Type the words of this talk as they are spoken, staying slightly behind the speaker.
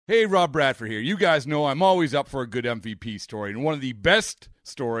Hey, Rob Bradford here. You guys know I'm always up for a good MVP story, and one of the best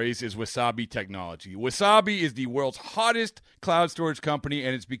stories is Wasabi Technology. Wasabi is the world's hottest cloud storage company,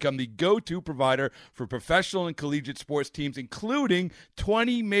 and it's become the go-to provider for professional and collegiate sports teams, including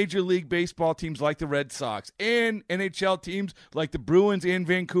 20 Major League Baseball teams like the Red Sox and NHL teams like the Bruins and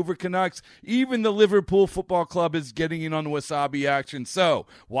Vancouver Canucks. Even the Liverpool Football Club is getting in on the Wasabi action. So,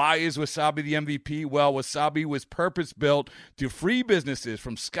 why is Wasabi the MVP? Well, Wasabi was purpose-built to free businesses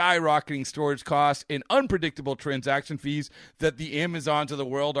from skyrocketing storage costs and unpredictable transaction fees that the Amazons of the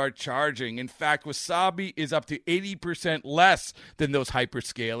world are charging. In fact, Wasabi is up to 80% less than those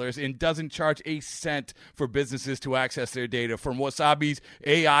hyperscalers and doesn't charge a cent for businesses to access their data. From Wasabi's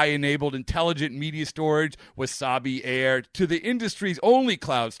AI-enabled intelligent media storage, Wasabi Air, to the industry's only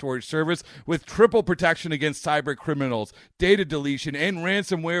cloud storage service with triple protection against cyber criminals, data deletion, and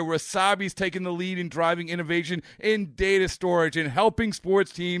ransomware, Wasabi's taken the lead in driving innovation in data storage and helping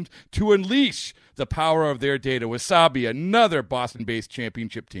sports teams to unleash the power of their data. Wasabi, another Boston-based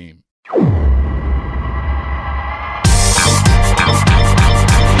championship team.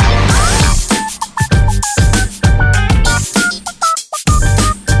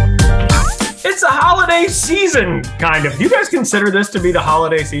 It's a holiday season, kind of. Do you guys consider this to be the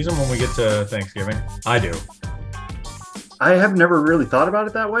holiday season when we get to Thanksgiving? I do. I have never really thought about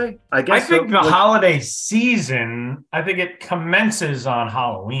it that way. I think the holiday season, I think it commences on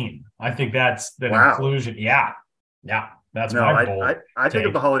Halloween. I think that's the inclusion. Yeah. That's my bold I think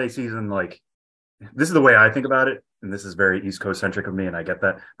of the holiday season like, this is the way I think about it, and this is very East Coast centric of me, and I get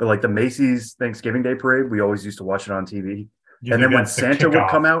that. But like the Macy's Thanksgiving Day Parade, we always used to watch it on TV. And then when Santa would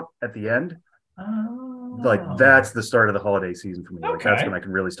come out at the end, like that's the start of the holiday season for me. Okay. Like that's when I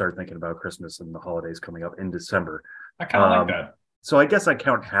can really start thinking about Christmas and the holidays coming up in December. I kind of like that. So I guess I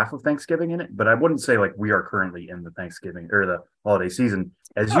count half of Thanksgiving in it, but I wouldn't say like we are currently in the Thanksgiving or the holiday season.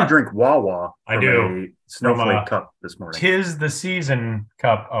 As you drink Wawa from a snowflake cup this morning. 'Tis the season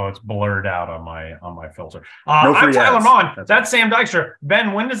cup. Oh, it's blurred out on my filter. I'm Tyler Mon. That's Sam Dykstra.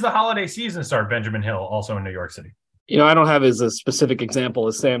 Ben, when does the holiday season start? Benjamin Hill, also in New York City. You know, I don't have as a specific example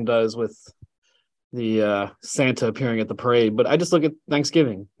as Sam does with the Santa appearing at the parade, but I just look at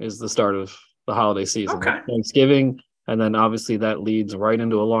Thanksgiving is the start of the holiday season. Okay. Thanksgiving, and then obviously that leads right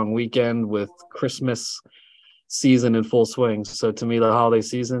into a long weekend with Christmas season in full swing. So to me, the holiday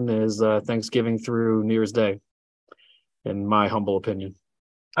season is Thanksgiving through New Year's Day, in my humble opinion.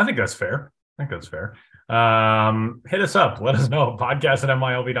 I think that's fair. Hit us up. Let us know.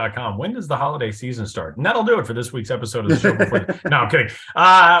 Podcast@MILB.com. When does the holiday season start? And that'll do it for this week's episode of the show. No, I'm kidding.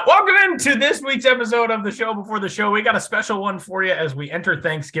 Welcome into this week's episode of the show before the show. We got a special one for you as we enter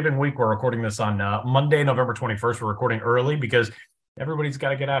Thanksgiving week. We're recording this on Monday, November 21st. We're recording early because everybody's got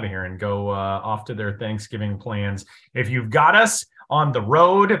to get out of here and go off to their Thanksgiving plans. If you've got us on the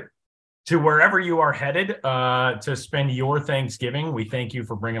road to wherever you are headed to spend your Thanksgiving, we thank you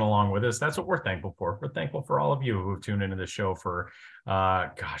for bringing along with us. That's what we're thankful for. We're thankful for all of you who've tuned into the show for,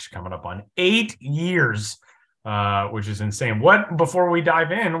 coming up on 8 years, which is insane. Before we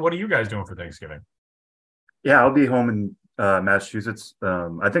dive in, what are you guys doing for Thanksgiving? Yeah, I'll be home in Massachusetts.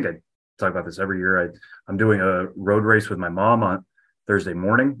 I think I talk about this every year. I'm doing a road race with my mom on Thursday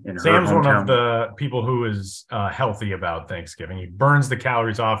morning in her Sam's hometown. One of the people who is healthy about Thanksgiving. He burns the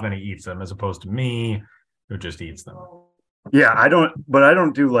calories off and then he eats them, as opposed to me, who just eats them. Yeah, I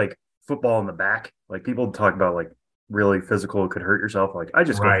don't do like football in the back. Like people talk about like really physical, could hurt yourself. Like I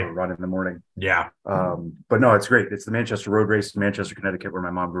just go for a run in the morning. Yeah. But no, it's great. It's the Manchester Road Race in Manchester, Connecticut, where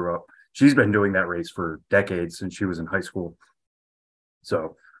my mom grew up. She's been doing that race for decades since she was in high school.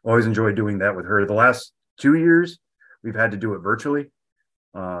 So always enjoyed doing that with her. The last 2 years, we've had to do it virtually.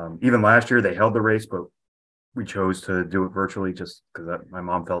 Even last year they held the race, but we chose to do it virtually just because my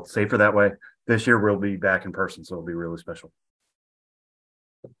mom felt safer that way. This year we'll be back in person, so it'll be really special.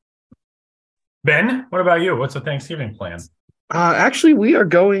 Ben, what about you? What's the Thanksgiving plan? Actually, we are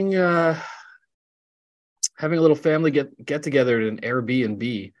going having a little family get together at an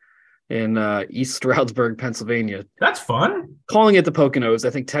Airbnb in East Stroudsburg, Pennsylvania. That's fun. Calling it the Poconos. I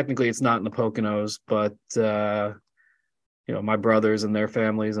think technically it's not in the Poconos, but my brothers and their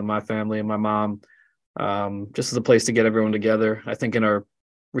families and my family and my mom, just as a place to get everyone together. I think in our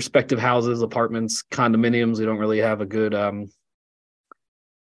respective houses, apartments, condominiums, we don't really have a good, a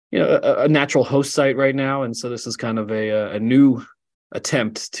natural host site right now. And so this is kind of a new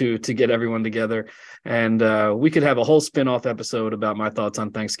attempt to get everyone together. And we could have a whole spin-off episode about my thoughts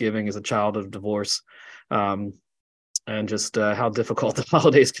on Thanksgiving as a child of divorce. and just how difficult the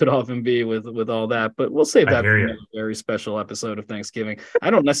holidays could often be with all that. But we'll save that for a very special episode of Thanksgiving. I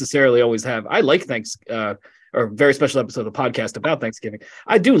don't necessarily always have. I like or very special episode of the podcast about Thanksgiving.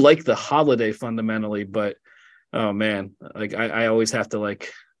 I do like the holiday fundamentally, but oh man, like I always have to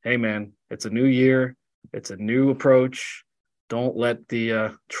like, hey man, it's a new year, it's a new approach. Don't let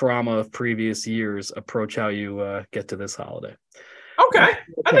the trauma of previous years approach how you get to this holiday. Okay.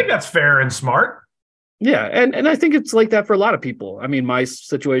 I think that's fair and smart. Yeah, and I think it's like that for a lot of people. I mean, my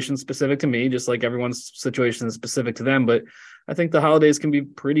situation is specific to me, just like everyone's situation is specific to them. But I think the holidays can be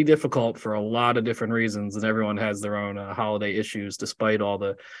pretty difficult for a lot of different reasons, and everyone has their own holiday issues. Despite all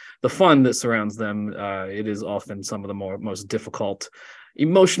the fun that surrounds them, it is often some of the most difficult,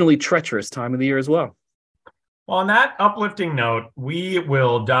 emotionally treacherous time of the year as well. Well, on that uplifting note, we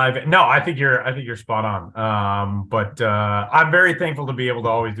will dive in. No, I think you're spot on. But I'm very thankful to be able to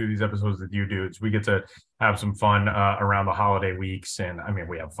always do these episodes with you dudes. We get to have some fun around the holiday weeks, and I mean,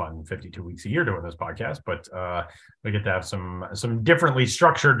 we have fun 52 weeks a year doing this podcast, but we get to have some differently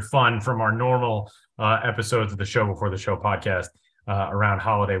structured fun from our normal episodes of the Show Before the Show podcast around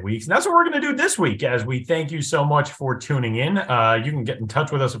holiday weeks. And that's what we're going to do this week, as we thank you so much for tuning in. You can get in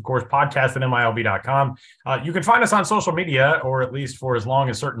touch with us, of course, podcast@milb.com. You can find us on social media, or at least for as long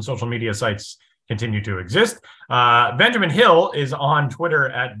as certain social media sites continue to exist. Benjamin Hill is on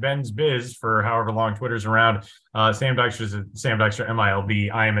Twitter @BensBiz for however long Twitter's around. Sam Dykstra is at Sam Dykstra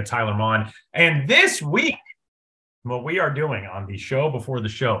MILB. I am at Tyler Mon. And this week, what we are doing on the Show Before the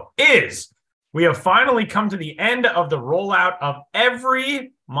Show is we have finally come to the end of the rollout of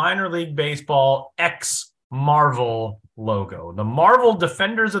every minor league baseball Marvel logo. The Marvel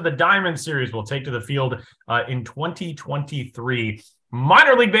Defenders of the Diamond series will take to the field in 2023.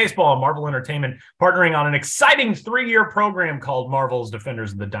 Minor League Baseball and Marvel Entertainment partnering on an exciting 3-year program called Marvel's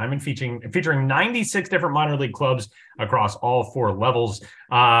Defenders of the Diamond, featuring 96 different minor league clubs across all 4 levels.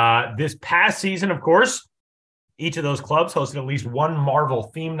 This past season, of course, each of those clubs hosted at least one Marvel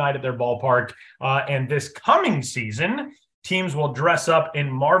theme night at their ballpark. And this coming season, teams will dress up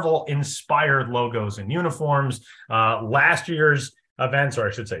in Marvel-inspired logos and uniforms. Last year's events, or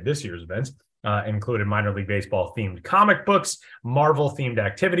I should say this year's events, included minor league baseball themed comic books, Marvel themed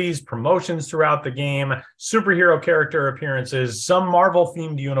activities, promotions throughout the game, superhero character appearances, some Marvel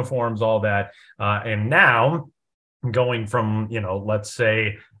themed uniforms, all that. And now going from, let's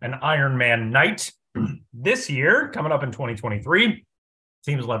say an Iron Man night this year, coming up in 2023,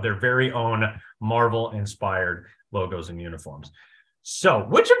 teams will have their very own Marvel inspired logos and uniforms. So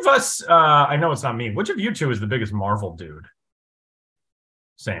which of us, I know it's not me, which of you two is the biggest Marvel dude?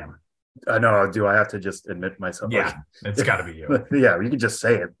 Sam. No, do I have to just admit myself? Yeah, it's got to be you. Yeah, you can just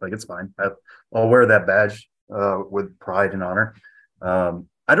say it. Like, it's fine. I'll wear that badge with pride and honor.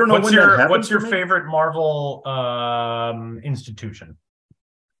 I don't know what's your favorite Marvel institution?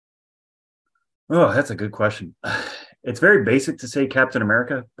 Oh, that's a good question. It's very basic to say Captain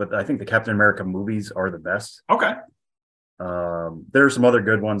America, but I think the Captain America movies are the best. Okay. There are some other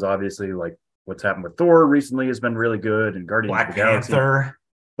good ones, obviously, like what's happened with Thor recently has been really good, and Guardians of the Galaxy.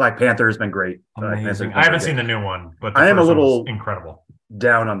 Black Panther has been great. Amazing. I haven't seen the new one, but I am a little incredible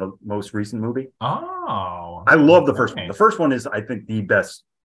down on the most recent movie. Oh, I love the first one. The first one is, I think, the best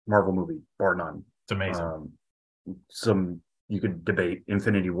Marvel movie, bar none. It's amazing. You could debate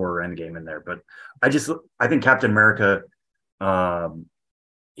Infinity War or Endgame in there, but I think Captain America,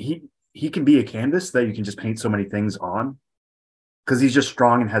 he can be a canvas that you can just paint so many things on, because he's just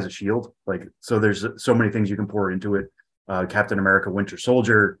strong and has a shield. Like, so there's so many things you can pour into it. Captain America Winter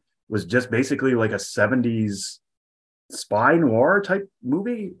Soldier was just basically like a 70s spy noir type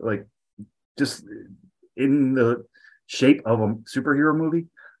movie, like just in the shape of a superhero movie.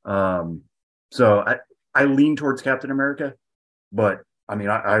 So I lean towards Captain America. But I mean,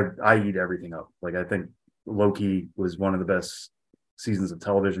 I eat everything up. Like, I think Loki was one of the best seasons of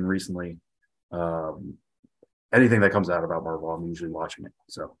television recently. Anything that comes out about Marvel, I'm usually watching it.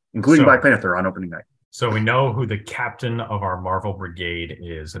 So, including Black Panther on opening night. So we know who the captain of our Marvel brigade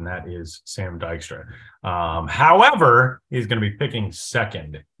is, and that is Sam Dykstra. However, he's going to be picking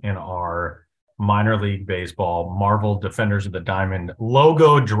second in our minor league baseball Marvel Defenders of the Diamond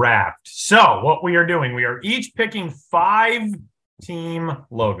logo draft. So what we are doing, we are each picking 5 team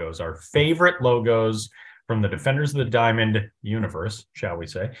logos, our favorite logos from the Defenders of the Diamond universe, shall we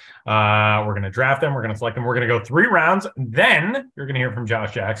say. We're going to draft them. We're going to select them. We're going to go 3 rounds. Then you're going to hear from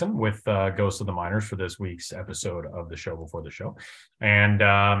Josh Jackson with Ghosts of the Minors for this week's episode of the Show Before the Show. And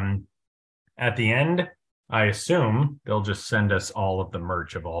at the end, I assume they'll just send us all of the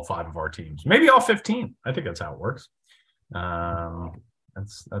merch of all 5 of our teams. Maybe all 15. I think that's how it works.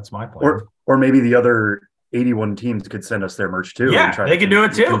 That's my plan. Or maybe the other 81 teams could send us their merch too. Yeah, and try they to can do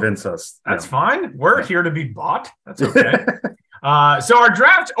it too. Convince us. That's fine. We're here to be bought. That's okay. So our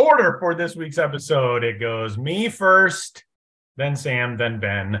draft order for this week's episode, it goes me first, then Sam, then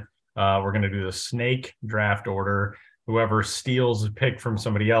Ben. We're going to do the snake draft order. Whoever steals a pick from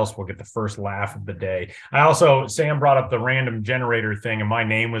somebody else will get the first laugh of the day. Sam brought up the random generator thing, and my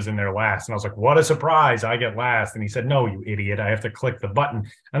name was in there last. And I was like, what a surprise. I get last. And he said, no, you idiot. I have to click the button.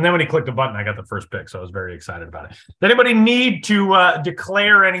 And then when he clicked the button, I got the first pick. So I was very excited about it. Does anybody need to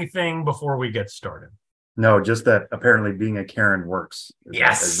declare anything before we get started? No, just that apparently being a Karen works.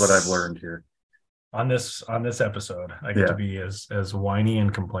 Yes. Is what I've learned here. On this episode, I get to be as whiny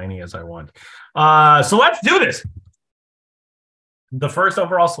and complaining as I want. So let's do this. The first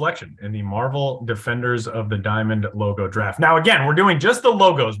overall selection in the Marvel Defenders of the Diamond logo draft. Now, again, we're doing just the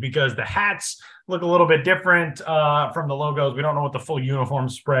logos because the hats look a little bit different from the logos. We don't know what the full uniform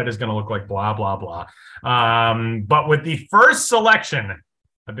spread is going to look like, blah, blah, blah. But with the first selection,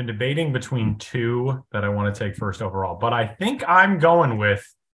 I've been debating between two that I want to take first overall. But I think I'm going with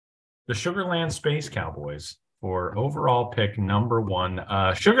the Sugarland Space Cowboys for overall pick number 1.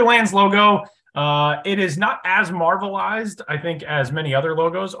 Sugarland's logo, it is not as Marvelized, I think, as many other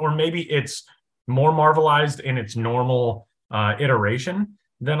logos, or maybe it's more Marvelized in its normal iteration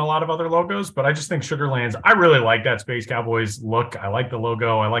than a lot of other logos. But I just think Sugarland's, I really like that Space Cowboys look. I like the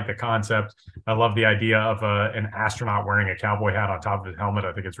logo. I like the concept. I love the idea of an astronaut wearing a cowboy hat on top of his helmet.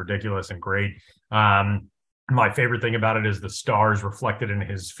 I think it's ridiculous and great. My favorite thing about it is the stars reflected in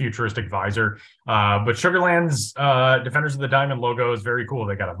his futuristic visor. But Sugarland's Defenders of the Diamond logo is very cool.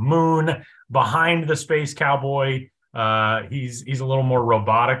 They got a moon behind the Space Cowboy. He's a little more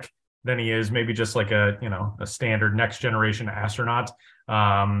robotic than he is maybe just like a standard next generation astronaut.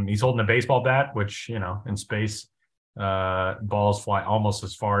 He's holding a baseball bat, which, in space, balls fly almost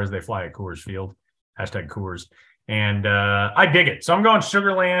as far as they fly at Coors Field. #Coors. And I dig it. So I'm going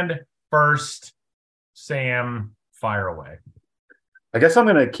Sugarland first. Sam, fire away. I guess I'm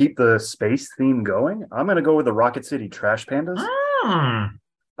going to keep the space theme going. I'm going to go with the Rocket City Trash Pandas.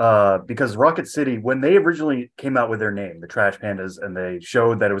 Because Rocket City, when they originally came out with their name, the Trash Pandas, and they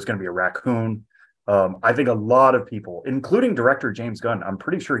showed that it was going to be a raccoon, I think a lot of people, including director James Gunn, I'm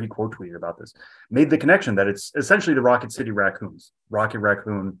pretty sure he quote tweeted about this, made the connection that it's essentially the Rocket City Raccoons. Rocket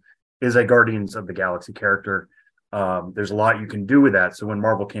Raccoon is a Guardians of the Galaxy character. There's a lot you can do with that. So when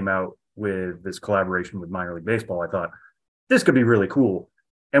Marvel came out with this collaboration with Minor League Baseball, I thought this could be really cool.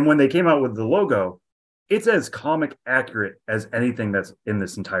 And when they came out with the logo, it's as comic accurate as anything that's in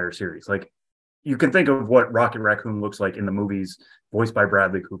this entire series. Like, you can think of what Rocket Raccoon looks like in the movies, voiced by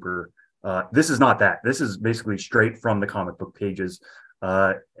Bradley Cooper. This is not that. This is basically straight from the comic book pages.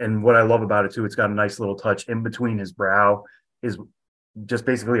 And what I love about it too, it's got a nice little touch in between his brow is just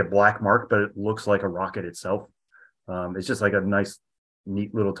basically a black mark, but it looks like a rocket itself. It's just like a nice,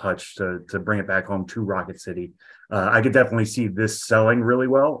 neat little touch to bring it back home to Rocket City. I could definitely see this selling really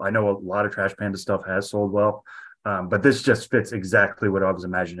well. I know a lot of Trash Panda stuff has sold well, but this just fits exactly what I was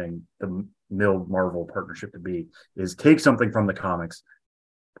imagining the Mill Marvel partnership to be, is take something from the comics,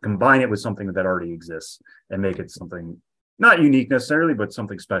 combine it with something that already exists, and make it something not unique necessarily, but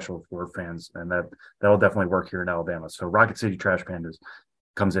something special for fans. And that'll definitely work here in Alabama. So Rocket City Trash Pandas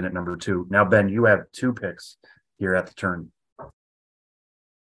comes in at number 2. Now, Ben, you have 2 picks here at the turn.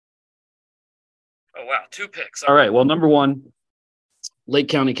 Oh, wow. 2 picks. All right. Well, number 1, Lake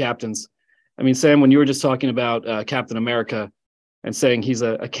County Captains. I mean, Sam, when you were just talking about Captain America and saying he's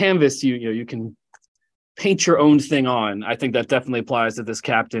a canvas, you can paint your own thing on. I think that definitely applies to this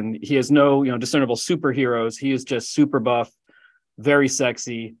captain. He has no, discernible superheroes. He is just super buff, very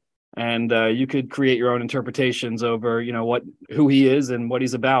sexy. And you could create your own interpretations over, who he is and what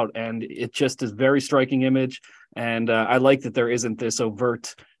he's about. And it just is very striking image. And I like that there isn't this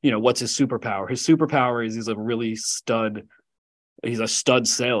overt, what's his superpower? His superpower is he's a stud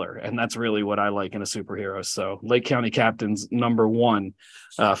sailor. And that's really what I like in a superhero. So Lake County Captains, number 1,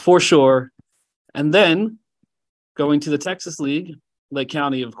 for sure. And then going to the Texas League, Lake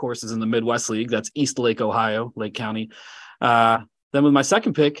County, of course, is in the Midwest League. That's East Lake, Ohio, Lake County. Then with my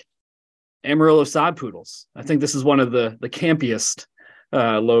second pick, Amarillo Sod Poodles. I think this is one of the campiest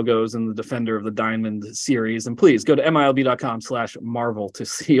logos in the Defender of the Diamond series. And please go to milb.com/Marvel to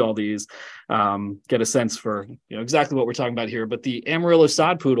see all these, get a sense for exactly what we're talking about here. But the Amarillo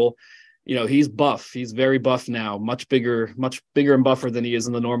Sod Poodle, he's buff. He's very buff now, much bigger and buffer than he is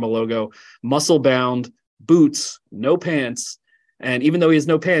in the normal logo. Muscle bound, boots, no pants. And even though he has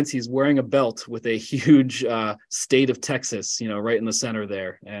no pants, he's wearing a belt with a huge state of Texas, right in the center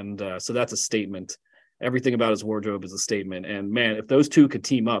there. And so that's a statement. Everything about his wardrobe is a statement. And man, if those two could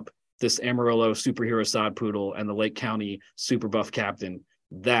team up, this Amarillo superhero sod poodle and the Lake County super buff captain,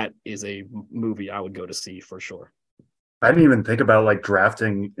 that is a movie I would go to see for sure. I didn't even think about like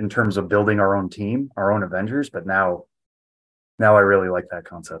drafting in terms of building our own team, our own Avengers, but now I really like that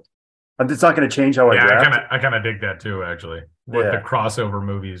concept. It's not going to change how I draft. I kind of dig that too, actually. What the crossover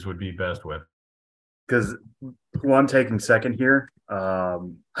movies would be best with. Because who I'm taking second here, I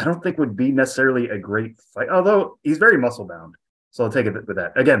don't think would be necessarily a great fight, although he's very muscle bound. So I'll take it with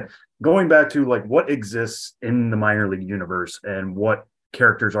that. Again, going back to like what exists in the minor league universe and what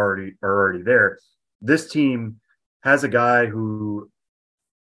characters are already there. This team has a guy who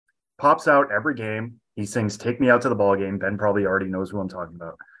pops out every game. He sings "Take Me Out to the Ball Game." Ben probably already knows who I'm talking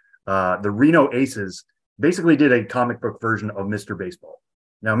about. The Reno Aces basically did a comic book version of Mr. Baseball.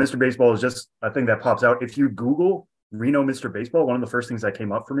 Now, Mr. Baseball is just a thing that pops out. If you Google Reno Mr. Baseball, one of the first things that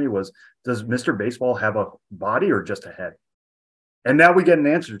came up for me was, does Mr. Baseball have a body or just a head? And now we get an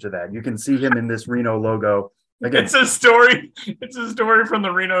answer to that. You can see him in this Reno logo. Again, it's a story from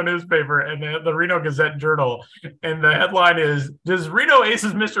the Reno newspaper and the Reno Gazette Journal. And the headline is, does Reno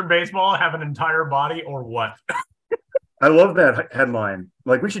Aces Mr. Baseball have an entire body or what? I love that headline.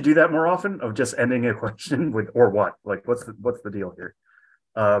 Like, we should do that more often, of just ending a question with "or what." Like, what's the deal here?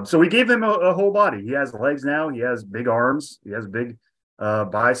 So we gave him a whole body. He has legs now. He has big arms. He has big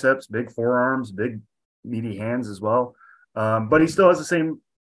biceps, big forearms, big meaty hands as well. But he still has the same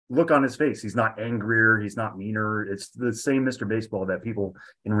look on his face. He's not angrier. He's not meaner. It's the same Mr. Baseball that people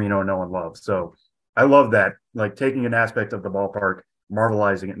in Reno know and love. So I love that, like taking an aspect of the ballpark,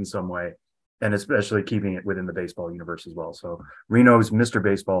 marvelizing it in some way, and especially keeping it within the baseball universe as well. So Reno's Mr.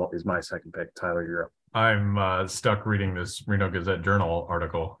 Baseball is my second pick. Tyler, you're up. I'm stuck reading this Reno Gazette Journal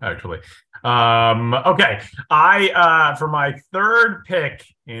article, actually. Okay. I for my third pick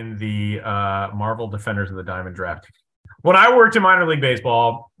in the Marvel Defenders of the Diamond draft, when I worked in minor league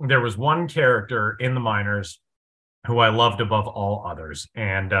baseball, there was one character in the minors who I loved above all others.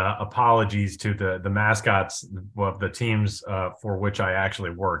 And apologies to the mascots of the teams for which I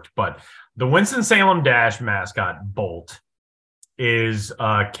actually worked. But the Winston-Salem Dash mascot, Bolt, is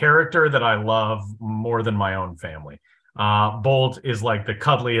a character that I love more than my own family. Bolt is like the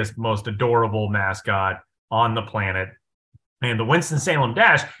cuddliest, most adorable mascot on the planet. And the Winston-Salem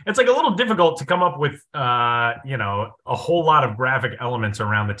Dash, it's like a little difficult to come up with, a whole lot of graphic elements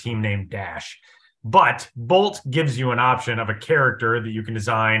around the team name Dash. But Bolt gives you an option of a character that you can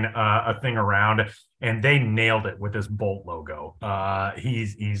design a thing around, and they nailed it with this Bolt logo.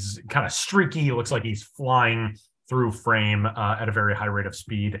 He's kind of streaky. He looks like he's flying through frame at a very high rate of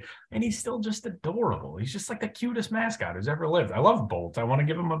speed, and he's still just adorable. He's just like the cutest mascot who's ever lived. I love Bolt. I want to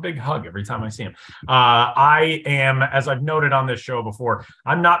give him a big hug every time I see him. I am, as I've noted on this show before,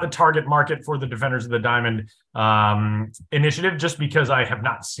 I'm not the target market for the Defenders of the Diamond initiative, just because I have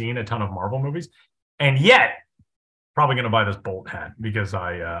not seen a ton of Marvel movies, and yet probably going to buy this Bolt hat because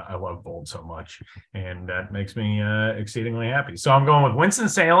I love Bolt so much, and that makes me exceedingly happy. So I'm going with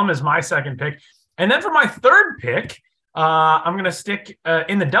Winston-Salem as my second pick. And then for my third pick, I'm going to stick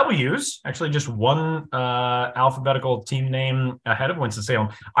in the W's, actually just one alphabetical team name ahead of Winston-Salem.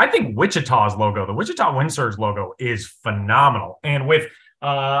 I think Wichita's logo, the Wichita Windsurge logo, is phenomenal. And with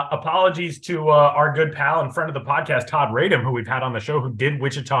apologies to our good pal and friend of the podcast, Todd Radom, who we've had on the show, who did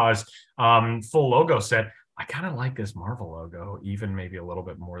Wichita's full logo set, I kind of like this Marvel logo, even maybe a little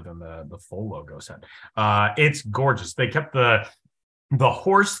bit more than the full logo set. It's gorgeous. They kept the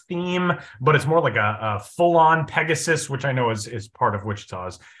horse theme, but it's more like a full-on Pegasus, which I know is part of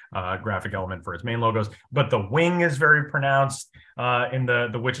Wichita's graphic element for its main logos. But the wing is very pronounced in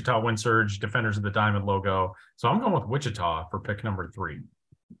the Wichita Windsurge Defenders of the Diamond logo. So I'm going with Wichita for pick number 3.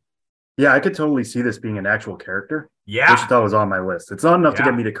 Yeah, I could totally see this being an actual character. Yeah. Wichita was on my list. It's not enough to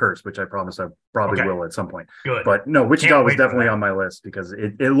get me to curse, which I promise I probably will at some point. Good. But no, Wichita was definitely on my list because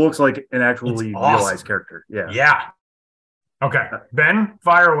it looks like an actually realized character. Yeah. Yeah. Okay, Ben,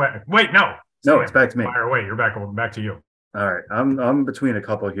 fire away. Wait, no. No, it's back to me. Fire away. You're back to you. All right, I'm between a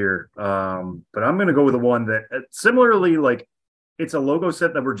couple here, but I'm going to go with the one that similarly, like, it's a logo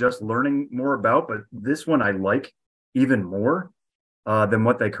set that we're just learning more about, but this one I like even more than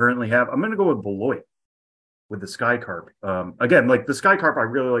what they currently have. I'm going to go with Beloit with the Sky Carp. Again, like the Sky Carp, I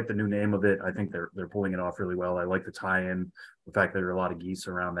really like the new name of it. I think they're pulling it off really well. I like the tie-in, the fact that there are a lot of geese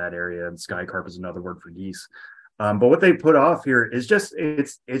around that area, and Sky Carp is another word for geese. But what they put off here is just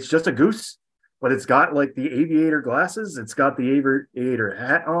it's just a goose, but it's got like the aviator glasses, it's got the aviator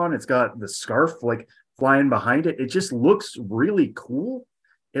hat on, it's got the scarf like flying behind it. It just looks really cool.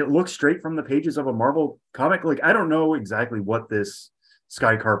 It looks straight from the pages of a Marvel comic. Like, I don't know exactly what this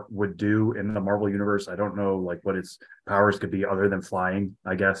Sky Carp would do in the Marvel universe. I don't know like what its powers could be other than flying,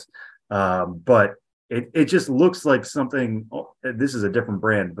 I guess. But it just looks like something. This is a different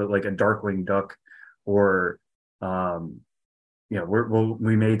brand, but like a Darkwing Duck, or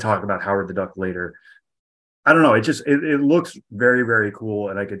we may talk about Howard the Duck later. I don't know. It looks very, very cool,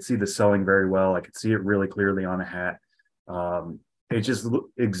 and I could see the selling very well. I could see it really clearly on a hat. It just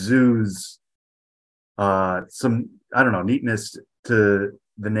exudes some, I don't know, neatness to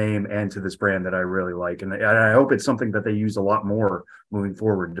the name and to this brand that I really like, and I hope it's something that they use a lot more moving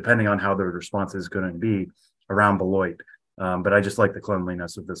forward, depending on how the response is going to be around Beloit. But I just like the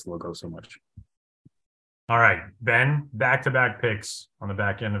cleanliness of this logo so much. All right, Ben, back-to-back picks on the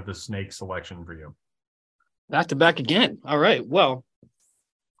back end of the snake selection for you. Back to back again. All right. Well,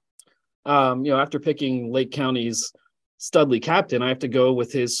 after picking Lake County's Studley captain, I have to go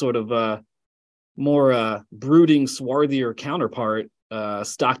with his sort of more brooding, swarthier counterpart,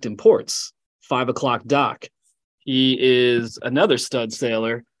 Stockton Ports, 5 o'clock Dock. He is another stud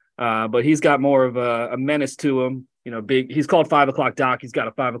sailor, but he's got more of a menace to him. Big. He's called 5 o'clock Dock. He's got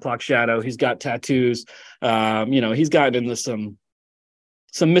a 5 o'clock shadow. He's got tattoos. He's gotten into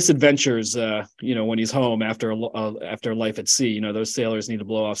some misadventures, when he's home after life at sea. Those sailors need to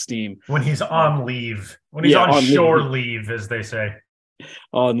blow off steam. When he's on leave. When he's on shore leave, as they say.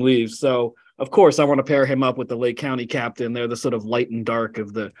 On leave. So, of course, I want to pair him up with the Lake County captain. They're the sort of light and dark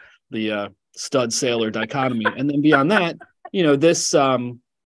of the stud sailor dichotomy. And then beyond that, this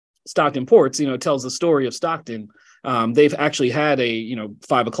Stockton Ports, tells the story of Stockton. They've actually had a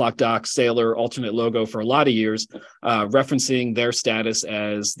 5 o'clock Dock sailor alternate logo for a lot of years, referencing their status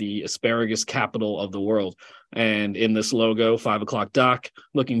as the asparagus capital of the world. And in this logo, 5 o'clock Dock,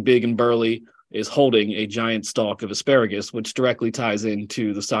 looking big and burly, is holding a giant stalk of asparagus, which directly ties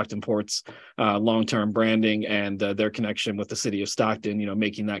into the Stockton Ports long-term branding and their connection with the city of Stockton,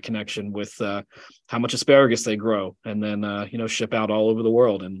 making that connection with how much asparagus they grow and then, ship out all over the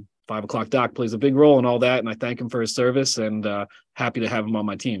world. And 5 o'clock Dock plays a big role in all that, and I thank him for his service and happy to have him on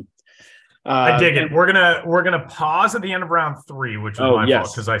my team. I dig it. We're gonna pause at the end of round 3, which was my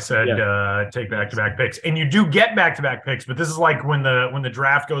fault because I said take back-to-back picks, and you do get back-to-back picks. But this is like when the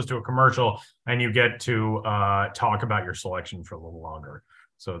draft goes to a commercial and you get to talk about your selection for a little longer.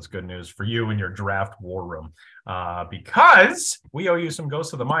 So it's good news for you in your draft war room because we owe you some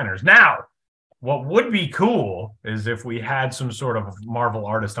Ghosts of the Miners now. What would be cool is if we had some sort of Marvel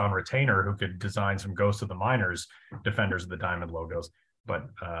artist on retainer who could design some Ghosts of the Miners, Defenders of the Diamond logos. But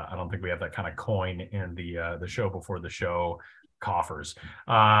I don't think we have that kind of coin in the show before the show coffers.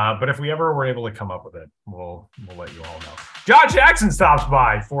 But if we ever were able to come up with it, we'll let you all know. Josh Jackson stops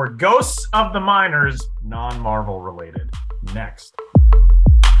by for Ghosts of the Miners, non-Marvel related. Next.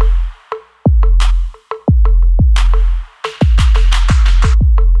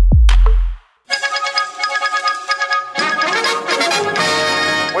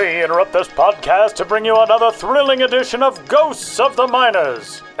 We interrupt this podcast to bring you another thrilling edition of Ghosts of the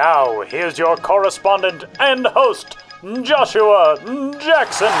Miners. Now, here's your correspondent and host, Joshua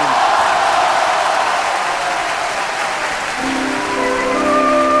Jackson.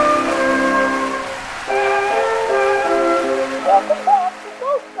 Welcome back to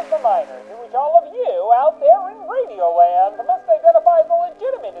Ghosts of the Miners, in which all of you out there in Radioland must identify the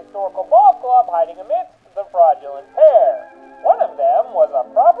legitimate historical ball club hiding amidst the fraudulent pair. One of them was a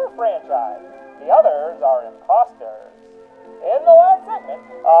proper franchise. The others are imposters. In the last segment,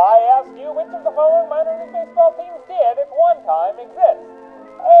 I asked you which of the following minor league baseball teams did at one time exist.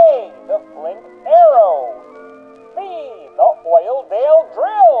 A. The Flint Arrows. B. The Oildale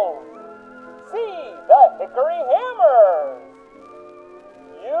Drills. C. The Hickory Hammers.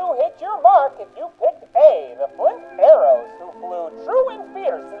 You hit your mark if you picked A. The Flint Arrows, who flew true and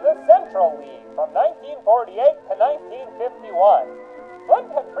fierce in the Central League from 1948 to 1951.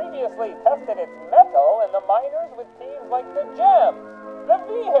 Flint had previously tested its mettle in the minors with teams like the Gems, the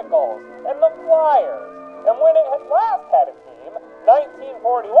Vehicles, and the Flyers. And when it had last had a team,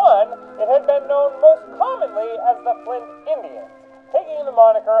 1941, it had been known most commonly as the Flint Indians, taking the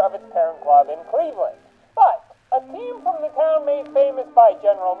moniker of its parent club in Cleveland. But a team from the town made famous by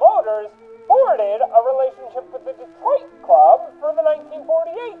General Motors forwarded a relationship with the Detroit Club for the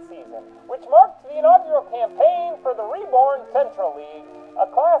 1948 season, which marked the inaugural campaign for the reborn Central League, a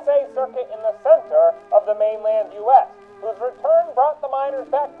Class A circuit in the center of the mainland U.S., whose return brought the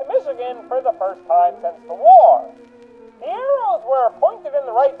Miners back to Michigan for the first time since the war. The Arrows were pointed in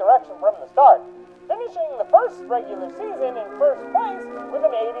the right direction from the start, finishing the first regular season in first place with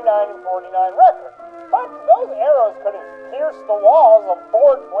an 89-49 record. But those arrows couldn't pierce the walls of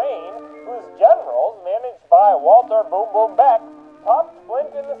Fort Wayne, whose Generals, managed by Walter Boom Boom Beck, topped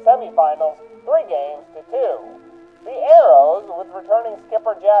Flint in the semifinals 3-2. The Arrows, with returning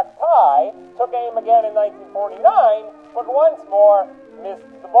skipper Jack Tighe, took aim again in 1949, but once more missed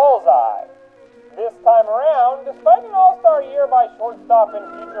the bullseye. This time around, despite an all-star year by shortstop and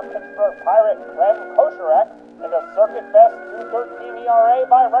future Pittsburgh Pirate Clem Kosharek and a circuit-best 2.13 ERA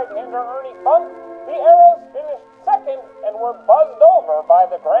by right-hander Ernie Funk, the Arrows finished second and were buzzed over by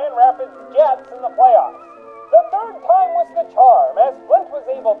the Grand Rapids Jets in the playoffs. The third time was the charm, as Flint was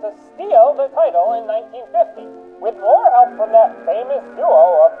able to steal the title in 1950, with more help from that famous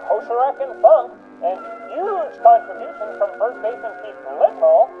duo of Kosharek and Funk, and huge contributions from first baseman Pete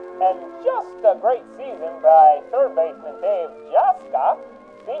Little, and just a great season by third baseman Dave Jaska.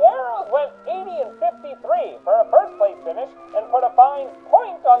 The Arrows went 80-53 for a first-place finish and put a fine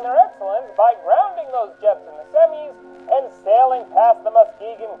point on their excellence by grounding those Jets in the semis and sailing past the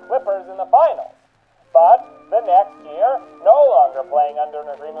Muskegon Clippers in the finals. But the next year, no longer playing under an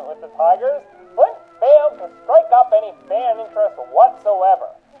agreement with the Tigers, Flint failed to strike up any fan interest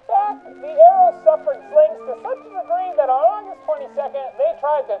whatsoever. In fact, the Arrows suffered slings to such a degree that on August 22nd, they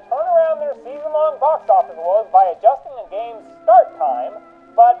tried to turn around their season-long box office woes by adjusting the game's start time,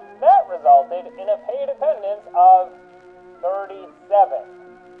 but that resulted in a paid attendance of 37,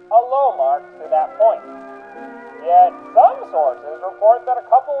 a low mark to that point. Yet some sources report that a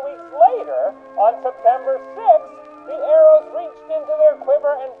couple weeks later, on September 6th, the Arrows reached into their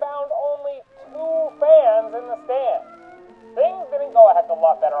quiver and found only 2 fans in the stands. Things didn't go a heck of a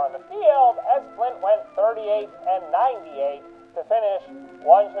lot better on the field, as Flint went 38-98 to finish,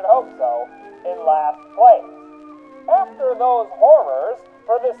 one should hope so, in last place. After those horrors,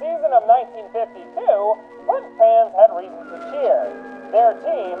 for the season of 1952, Flint fans had reason to cheer. Their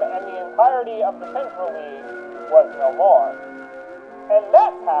team and the entirety of the Central League was no more. And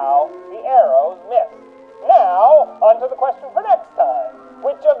that's how the Arrows missed. Now, on to the question for next time.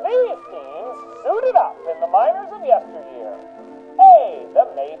 Which of these teams suited up in the minors of yesteryear? A, the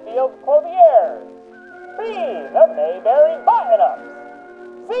Mayfield Clothiers. B, the Mayberry Button-Ups.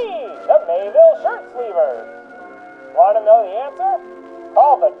 C, the Mayville Shirt Sleevers. Want to know the answer?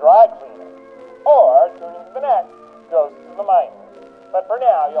 Call the dry cleaner. Or tune into the next Ghosts of the Minors. But for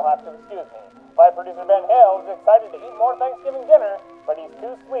now, you'll have to excuse me. My producer Ben Hill is excited to eat more Thanksgiving dinner, but he's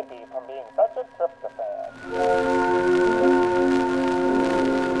too sleepy from being such a tryptophan.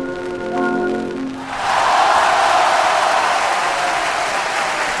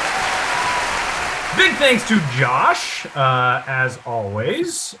 Big thanks to Josh, as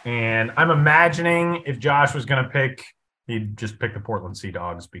always. And I'm imagining if Josh was going to pick, he'd just pick the Portland Sea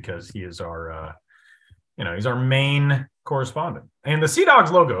Dogs because he is our, he's our main correspondent. And the Sea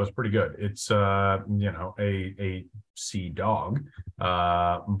Dogs logo is pretty good. It's, a sea dog,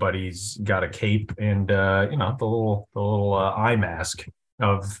 but he's got a cape and, the little eye mask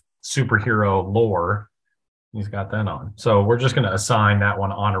of superhero lore. He's got that on. So we're just going to assign that one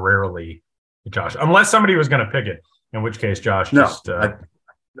honorarily to Josh, unless somebody was going to pick it, in which case Josh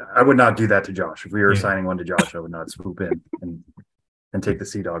I would not do that to Josh. If we were assigning one to Josh, I would not swoop in and take the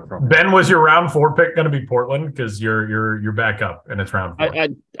Sea Dog from him. Ben, was your round 4 pick going to be Portland? Because you're back up and it's round 4.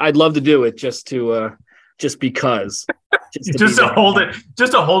 I'd love to do it just because. Just to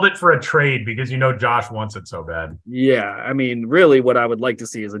hold it for a trade because Josh wants it so bad. Yeah, I mean, really, what I would like to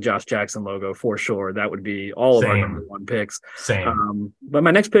see is a Josh Jackson logo for sure. That would be all of our number 1 picks. Same. But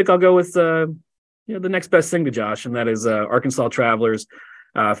my next pick, I'll go with the next best thing to Josh, and that is Arkansas Travelers,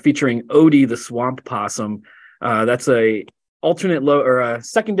 featuring Odie the Swamp Possum. That's a alternate a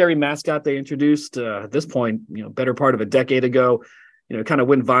secondary mascot they introduced at this point, better part of a decade ago. Kind of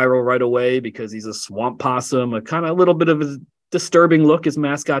went viral right away because he's a swamp possum, a kind of a little bit of a disturbing look as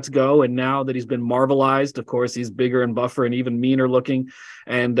mascots go. And now that he's been marvelized, of course, he's bigger and buffer and even meaner looking.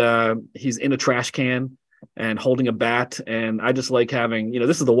 And he's in a trash can and holding a bat. And I just like having,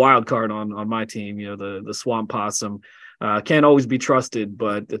 this is the wild card on my team, the swamp possum. Can't always be trusted,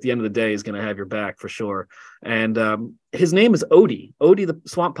 but at the end of the day, he's going to have your back for sure. And his name is Odie the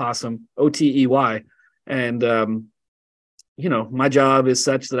Swamp Possum, Otey. And, my job is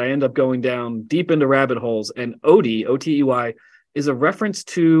such that I end up going down deep into rabbit holes. And Odie, Otey, is a reference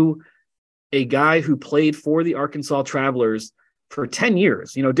to a guy who played for the Arkansas Travelers for 10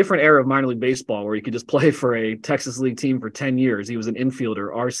 years, different era of minor league baseball where you could just play for a Texas League team for 10 years. He was an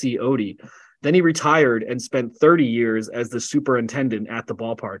infielder, R.C. Odie. Then he retired and spent 30 years as the superintendent at the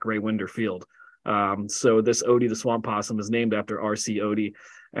ballpark, Ray Winder Field. So this Odie the Swamp Possum is named after R.C. Odie.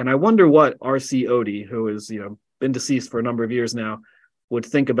 And I wonder what R.C. Odie, who is, been deceased for a number of years now, would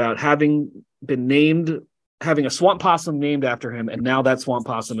think about having a swamp possum named after him. And now that swamp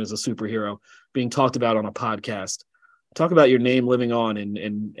possum is a superhero being talked about on a podcast. Talk about your name living on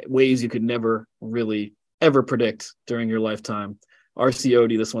in ways you could never really ever predict during your lifetime. RC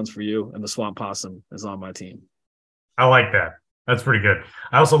Odie, this one's for you, and the Swamp Possum is on my team. I like that. That's pretty good.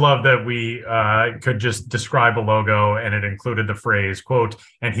 I also love that we could just describe a logo and it included the phrase, quote,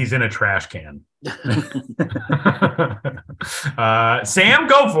 and he's in a trash can. Sam,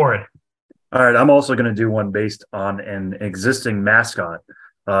 go for it. All right, I'm also going to do one based on an existing mascot.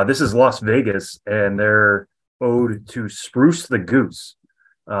 This is Las Vegas, and they're ode to Spruce the Goose,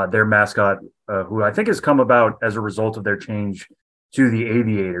 their mascot, who I think has come about as a result of their change to the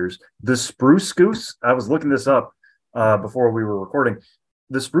Aviators. The Spruce Goose, I was looking this up before we were recording.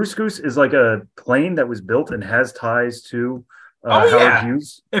 The Spruce Goose is like a plane that was built and has ties to Howard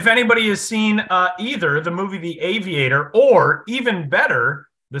Hughes. If anybody has seen either the movie The Aviator or even better,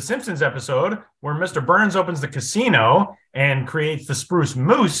 the Simpsons episode where Mr. Burns opens the casino and creates the Spruce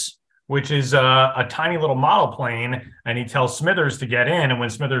Moose, which is a tiny little model plane, and he tells Smithers to get in, and when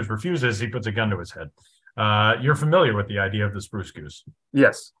Smithers refuses, he puts a gun to his head. You're familiar with the idea of the Spruce Goose.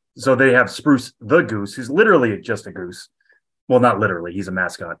 Yes. So they have Spruce the Goose, who's literally just a goose. Well, not literally. He's a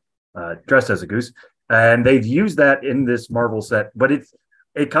mascot dressed as a goose. And they've used that in this Marvel set, but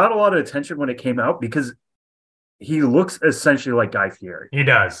it caught a lot of attention when it came out because he looks essentially like Guy Fieri. He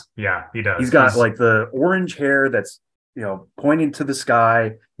does. Yeah, he does. He's got like the orange hair that's, pointing to the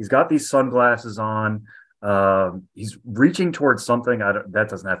sky. He's got these sunglasses on. He's reaching towards something. That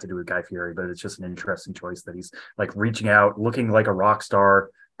doesn't have to do with Guy Fieri, but it's just an interesting choice that he's like reaching out, looking like a rock star,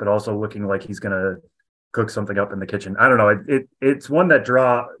 but also looking like he's going to cook something up in the kitchen. I don't know. It's one that drew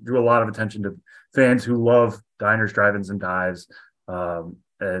a lot of attention to fans who love diners, drive-ins, and dives,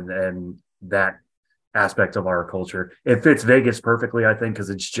 and that aspect of our culture. It fits Vegas perfectly, I think, because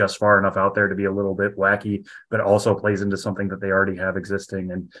it's just far enough out there to be a little bit wacky, but also plays into something that they already have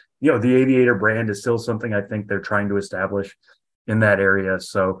existing. And, the Aviator brand is still something I think they're trying to establish in that area.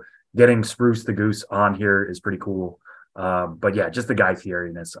 So getting Spruce the Goose on here is pretty cool. But yeah, just the Guy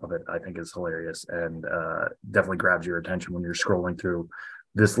Fieri-ness of it, I think, is hilarious and definitely grabs your attention when you're scrolling through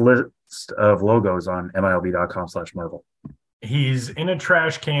this list of logos on MILB.com/Marvel. He's in a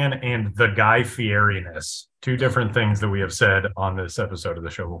trash can and the Guy Fieri-ness. Two different things that we have said on this episode of the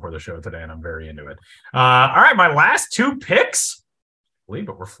show before the show today, and I'm very into it. All right, my last two picks. Believe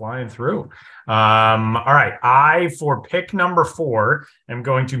it, we're flying through. All right, for pick number 4, am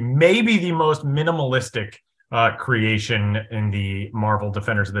going to maybe the most minimalistic creation in the Marvel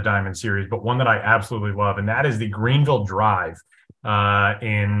Defenders of the Diamond series, but one that I absolutely love, and that is the Greenville Drive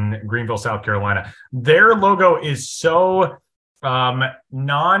in Greenville, South Carolina. Their logo is so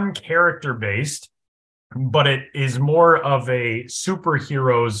non-character based, but it is more of a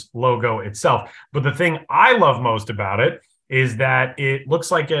superhero's logo itself. But the thing I love most about it is that it looks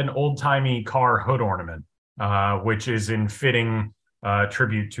like an old-timey car hood ornament, which is in fitting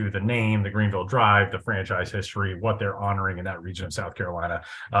tribute to the name, the Greenville Drive, the franchise history, what they're honoring in that region of South Carolina.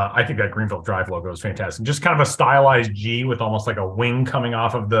 I think that Greenville Drive logo is fantastic. Just kind of a stylized G with almost like a wing coming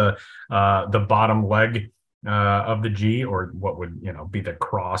off of the bottom leg of the G, or what would be the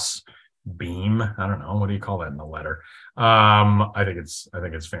cross beam. I don't know, what do you call that in the letter? I think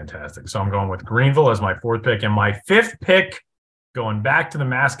it's fantastic. So I'm going with Greenville as my 4th pick, and my 5th pick, going back to the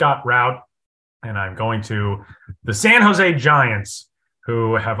mascot route, and I'm going to the San Jose Giants,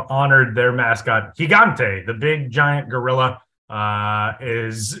 who have honored their mascot Gigante, the big giant gorilla.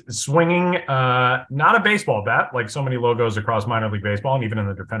 Is swinging not a baseball bat like so many logos across minor league baseball and even in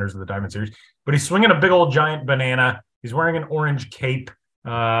the Defenders of the Diamond series, but he's swinging a big old giant banana. He's wearing an orange cape.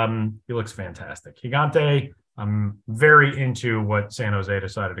 He looks fantastic. Gigante, I'm very into what San Jose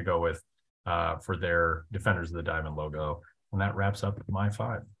decided to go with for their Defenders of the Diamond logo. And that wraps up my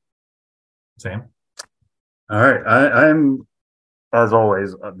 5. Sam? All right. I'm, as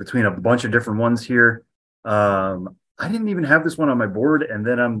always, between a bunch of different ones here. I didn't even have this one on my board, and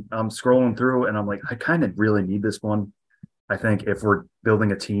then I'm scrolling through, and I'm like, I kind of really need this one. I think if we're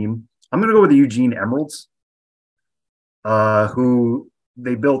building a team, I'm going to go with the Eugene Emeralds, who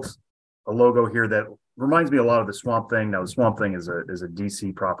they built a logo here that reminds me a lot of the Swamp Thing. Now, the Swamp Thing is a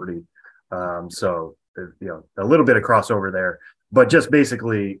DC property, so a little bit of crossover there, but just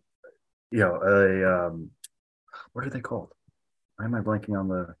basically, what are they called? Why am I blanking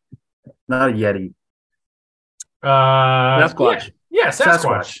on not a Yeti? Sasquatch. Yeah,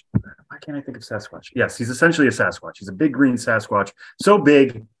 Sasquatch. Why can't I think of Sasquatch? Yes, he's essentially a Sasquatch. He's a big green Sasquatch, so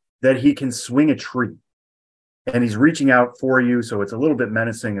big that he can swing a tree, and he's reaching out for you, so it's a little bit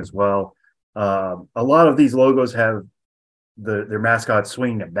menacing as well. A lot of these logos have their mascot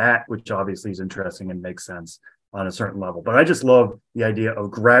swinging a bat, which obviously is interesting and makes sense on a certain level. But I just love the idea of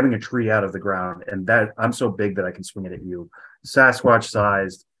grabbing a tree out of the ground, and that I'm so big that I can swing it at you. Sasquatch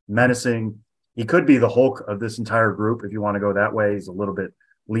sized, menacing. He could be the Hulk of this entire group if you want to go that way. He's a little bit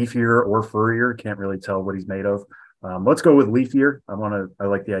leafier or furrier. Can't really tell what he's made of. Let's go with leafier. I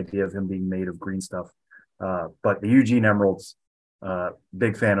like the idea of him being made of green stuff. But the Eugene Emeralds,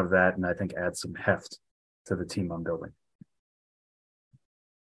 big fan of that, and I think adds some heft to the team I'm building.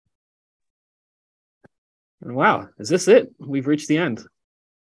 Wow, is this it? We've reached the end.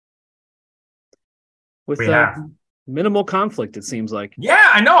 With minimal conflict, it seems like.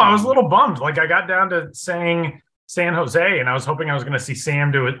 Yeah, I know. I was a little bummed. Like, I got down to saying San Jose, and I was hoping I was going to see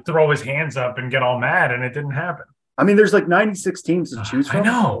Sam throw his hands up and get all mad, and it didn't happen. I mean, there's like 96 teams to choose from. I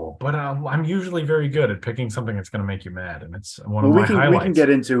know, but I'm usually very good at picking something that's going to make you mad, and it's one of my highlights. We can get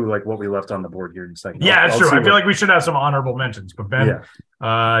into like what we left on the board here in a second. Yeah, that's true. I feel like we should have some honorable mentions, but Ben,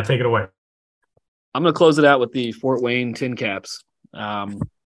 take it away. I'm going to close it out with the Fort Wayne Tin Caps. And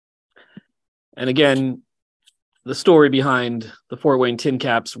again, the story behind the Fort Wayne Tin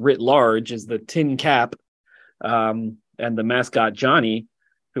Caps writ large is the tin cap and the mascot Johnny,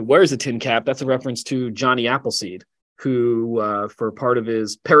 who wears a tin cap. That's a reference to Johnny Appleseed, who for part of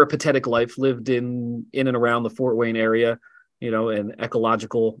his peripatetic life lived in and around the Fort Wayne area, an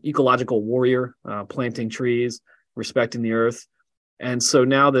ecological warrior, planting trees, respecting the earth. And so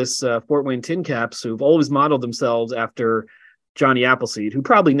now this Fort Wayne Tin Caps, who've always modeled themselves after Johnny Appleseed, who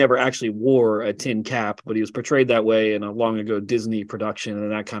probably never actually wore a tin cap, but he was portrayed that way in a long ago Disney production,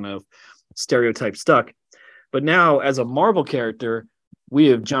 and that kind of stereotype stuck. But now, as a Marvel character, we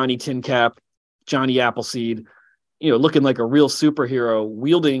have Johnny Tin Cap, Johnny Appleseed, looking like a real superhero,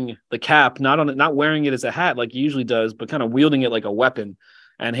 wielding the cap, not wearing it as a hat like he usually does, but kind of wielding it like a weapon,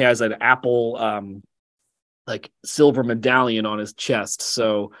 and he has an apple like silver medallion on his chest.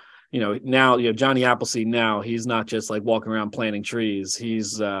 So, now, Johnny Appleseed, now he's not just like walking around planting trees.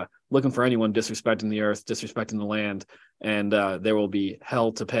 He's looking for anyone disrespecting the earth, disrespecting the land, and there will be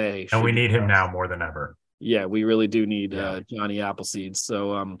hell to pay. And we need him now more than ever. Yeah, we really do need Johnny Appleseed.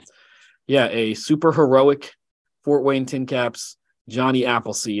 So, a super heroic Fort Wayne Tin Caps, Johnny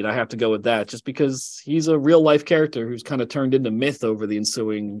Appleseed. I have to go with that just because he's a real life character who's kind of turned into myth over the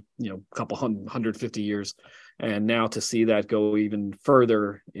ensuing, couple 150 years. And now to see that go even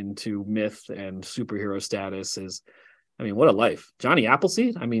further into myth and superhero status is, what a life. Johnny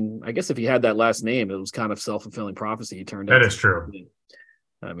Appleseed? I guess if he had that last name, it was kind of self-fulfilling prophecy. He turned out. That is true.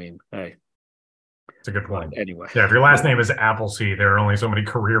 Hey. It's a good point. Anyway. Yeah, if your last name is Appleseed, there are only so many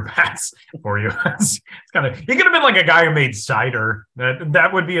career paths for you. It's kind of, he could have been like a guy who made cider.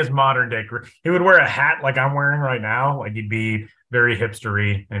 That would be his modern day career. He would wear a hat like I'm wearing right now. Like, he'd be very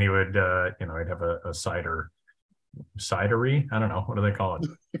hipstery, and he would, he'd have a cidery. I don't know. What do they call it?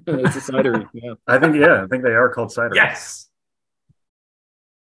 It's a cidery. Yeah. I think they are called cider. Yes.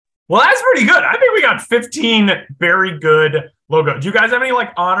 Well, that's pretty good. I think we got 15 very good logos. Do you guys have any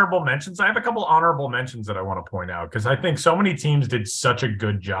honorable mentions? I have a couple honorable mentions that I want to point out because I think so many teams did such a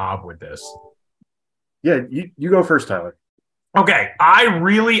good job with this. Yeah, you go first, Tyler. Okay.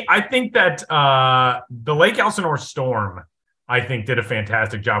 I think that the Lake Elsinore Storm, I think, did a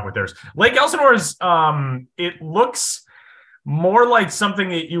fantastic job with theirs. Lake Elsinore's, it looks more like something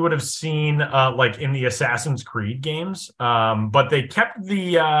that you would have seen like in the Assassin's Creed games, but they kept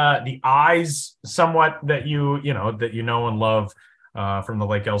the eyes somewhat that you know and love from the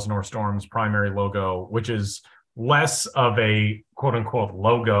Lake Elsinore Storm's primary logo, which is less of a quote unquote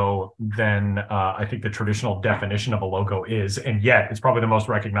logo than I think the traditional definition of a logo is, and yet it's probably the most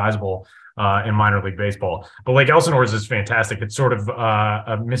recognizable in minor league baseball. But Lake Elsinore's is fantastic. It's sort of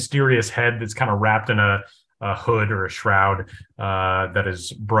a mysterious head that's kind of wrapped in a hood or a shroud that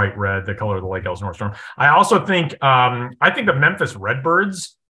is bright red, the color of the Lake Elsinore Storm. I also think the Memphis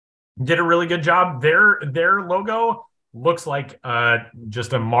Redbirds did a really good job. Their logo looks like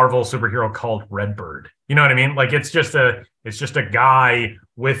just a Marvel superhero called Redbird. You know what I mean? Like, it's just a guy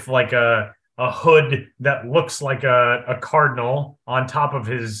with like a hood that looks like a cardinal on top of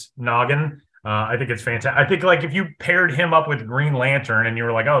his noggin. I think it's fantastic. I think if you paired him up with Green Lantern and you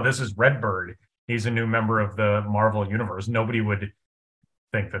were like, oh, this is Redbird, he's a new member of the Marvel universe, nobody would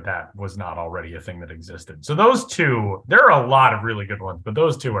think that was not already a thing that existed. So those two, there are a lot of really good ones, but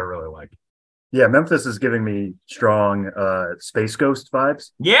those two I really like. Yeah, Memphis is giving me strong Space Ghost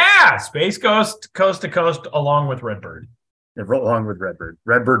vibes. Yeah, Space Ghost, coast to coast, along with Redbird. Yeah, along with Redbird.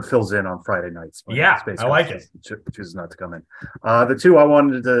 Redbird fills in on Friday nights. Yeah, Space I like it. Chooses not to come in. The two I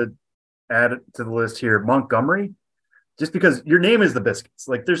wanted to add to the list here, Montgomery, just because your name is the Biscuits.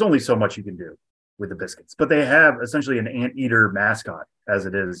 Like, there's only so much you can do with the Biscuits, but they have essentially an anteater mascot as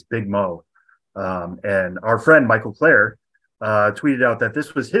it is, Big Mo. And our friend Michael Clare tweeted out that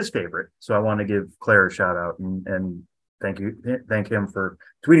this was his favorite. So I want to give Claire a shout out and thank him for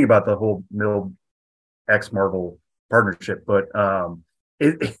tweeting about the whole Mill X Marvel partnership. But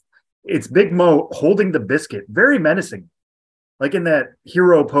it's Big Mo holding the biscuit, very menacing, like in that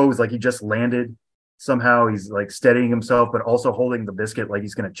hero pose, like he just landed. Somehow he's like steadying himself, but also holding the biscuit like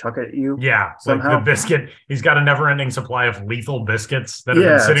he's going to chuck it at you. Yeah, somehow. Like the biscuit. He's got a never-ending supply of lethal biscuits that have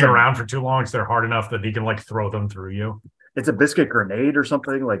been sitting around for too long, so they're hard enough that he can like throw them through you. It's a biscuit grenade or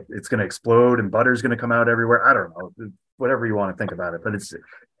something. Like it's going to explode and butter's going to come out everywhere. I don't know, whatever you want to think about it. But it's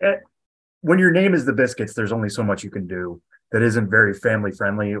when your name is the biscuits, there's only so much you can do that isn't very family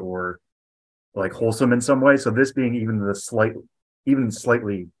friendly or like wholesome in some way. So this being even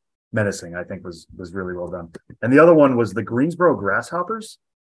slightly menacing, I think was really well done. And the other one was the Greensboro Grasshoppers,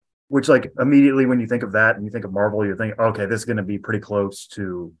 which like immediately when you think of that and you think of Marvel, you think, okay, this is going to be pretty close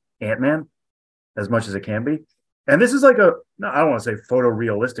to Ant-Man as much as it can be. And this is like I don't want to say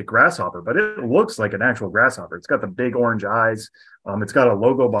photorealistic grasshopper, but it looks like an actual grasshopper. It's got the big orange eyes. It's got a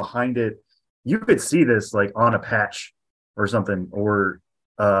logo behind it. You could see this like on a patch or something, or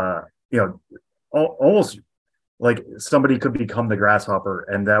almost like somebody could become the grasshopper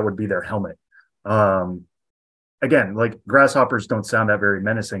and that would be their helmet. Again, like grasshoppers don't sound that very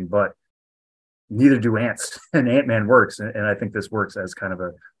menacing, but neither do ants, and Ant-Man works. And I think this works as kind of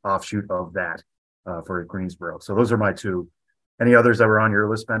a offshoot of that for Greensboro. So those are my two. Any others that were on your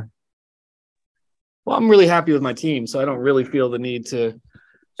list, Ben? Well, I'm really happy with my team, so I don't really feel the need to,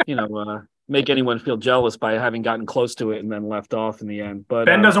 make anyone feel jealous by having gotten close to it and then left off in the end. But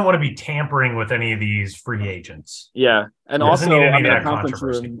Ben doesn't want to be tampering with any of these free agents. Yeah, and also I'm in a conference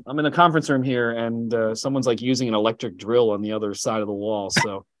controversy. room. I'm in a conference room here, and someone's like using an electric drill on the other side of the wall.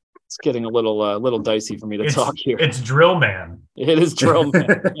 So it's getting a little dicey for me to talk here. It's Drill Man. It is Drill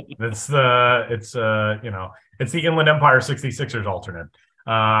Man. It's the Inland Empire 66ers alternate.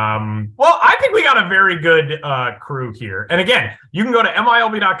 Well, I think we got a very good crew here. And again, you can go to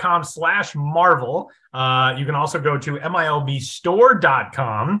milb.com/Marvel. You can also go to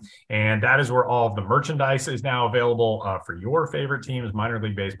milbstore.com, and that is where all of the merchandise is now available for your favorite teams, minor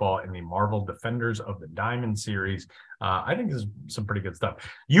league baseball, and the Marvel Defenders of the Diamond series. I think this is some pretty good stuff.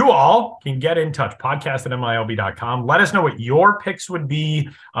 You all can get in touch, podcast@milb.com. Let us know what your picks would be.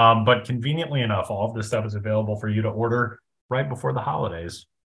 But conveniently enough, all of this stuff is available for you to order right before the holidays.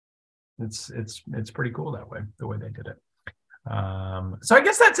 It's pretty cool that way, the way they did it. So I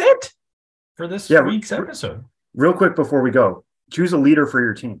guess that's it for this week's episode. Real quick before we go, choose a leader for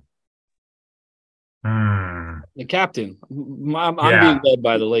your team. The captain. I'm being led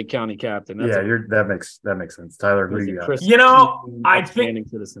by the Lake County captain. That makes sense. Tyler, who do you got?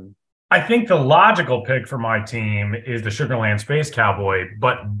 I think the logical pick for my team is the Sugarland Space Cowboy,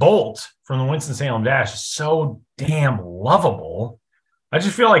 but Bolt from the Winston-Salem Dash is so damn lovable. I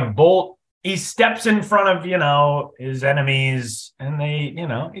just feel like Bolt, he steps in front of, his enemies, and they,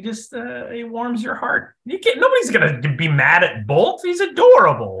 he warms your heart. Nobody's going to be mad at Bolt. He's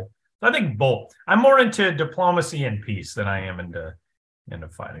adorable. I think Bolt. I'm more into diplomacy and peace than I am into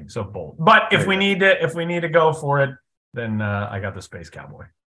fighting. So Bolt. But if we need to go for it, then I got the Space Cowboy.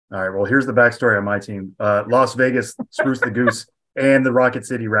 All right, well, here's the backstory on my team. Las Vegas Spruce the Goose and the Rocket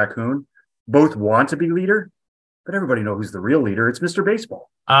City Raccoon both want to be leader, but everybody knows who's the real leader. It's Mr. Baseball.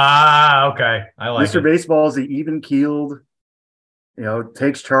 Okay. I like Mr. Baseball is the even-keeled,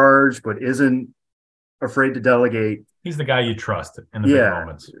 takes charge, but isn't afraid to delegate. He's the guy you trust in the big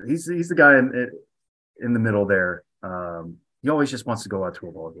moments. He's the guy in the middle there. He always just wants to go out to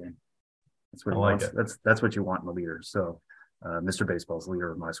a ball game. That's what he wants. That's what you want in a leader. So Mr. Baseball's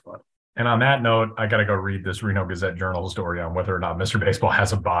leader of my squad. And on that note, I got to go read this Reno Gazette-Journal story on whether or not Mr. Baseball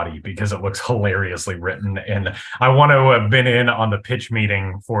has a body, because it looks hilariously written. And I want to have been in on the pitch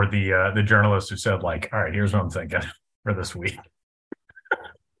meeting for the journalist who said, like, all right, here's what I'm thinking for this week.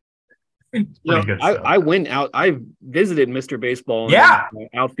 I went out. I visited Mr. Baseball in the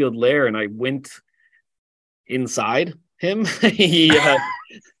outfield lair, and I went inside him.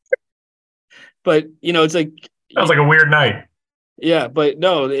 But, it's like... Sounds like a weird night. Yeah, but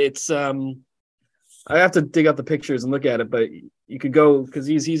no, it's I have to dig out the pictures and look at it, but you could go, because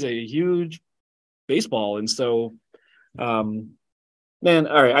he's a huge baseball, and so man,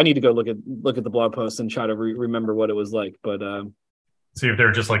 all right, I need to go look at the blog post and try to remember what it was like, but see if there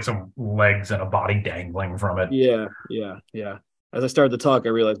are just like some legs and a body dangling from it. Yeah. As I started to talk, I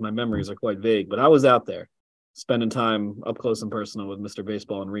realized my memories are quite vague, but I was out there spending time up close and personal with Mr.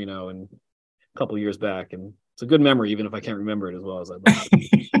 Baseball in Reno and a couple years back, and it's a good memory, even if I can't remember it as well as I'd like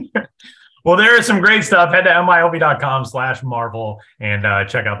to. Well, there is some great stuff. Head to MILB.com/Marvel and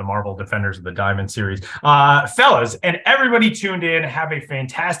check out the Marvel Defenders of the Diamond series. Fellas, and everybody tuned in, have a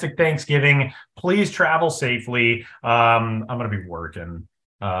fantastic Thanksgiving. Please travel safely. I'm going to be working.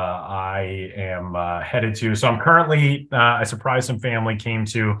 I am headed to, so I'm currently, I surprised some family, came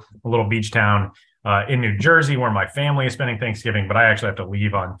to a little beach town in New Jersey where my family is spending Thanksgiving, but I actually have to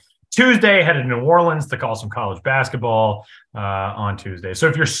leave on Tuesday, headed to New Orleans to call some college basketball on Tuesday. So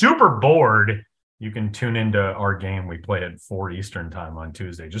if you're super bored, you can tune into our game. We play at 4 Eastern time on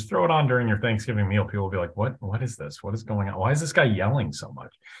Tuesday. Just throw it on during your Thanksgiving meal. People will be like, what is this? What is going on? Why is this guy yelling so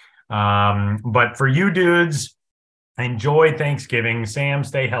much? But for you dudes, enjoy Thanksgiving. Sam,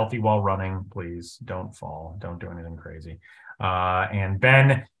 stay healthy while running, please. Don't fall. Don't do anything crazy. And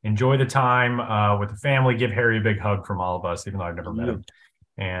Ben, enjoy the time with the family. Give Harry a big hug from all of us, even though I've never met him.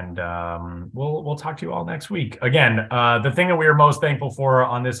 And we'll talk to you all next week. Again, the thing that we are most thankful for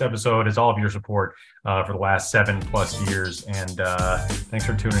on this episode is all of your support for the last 7+ years. And thanks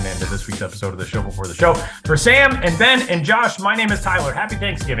for tuning in to this week's episode of The Show Before the Show. For Sam and Ben and Josh, my name is Tyler. Happy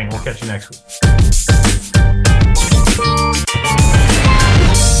Thanksgiving. We'll catch you next week.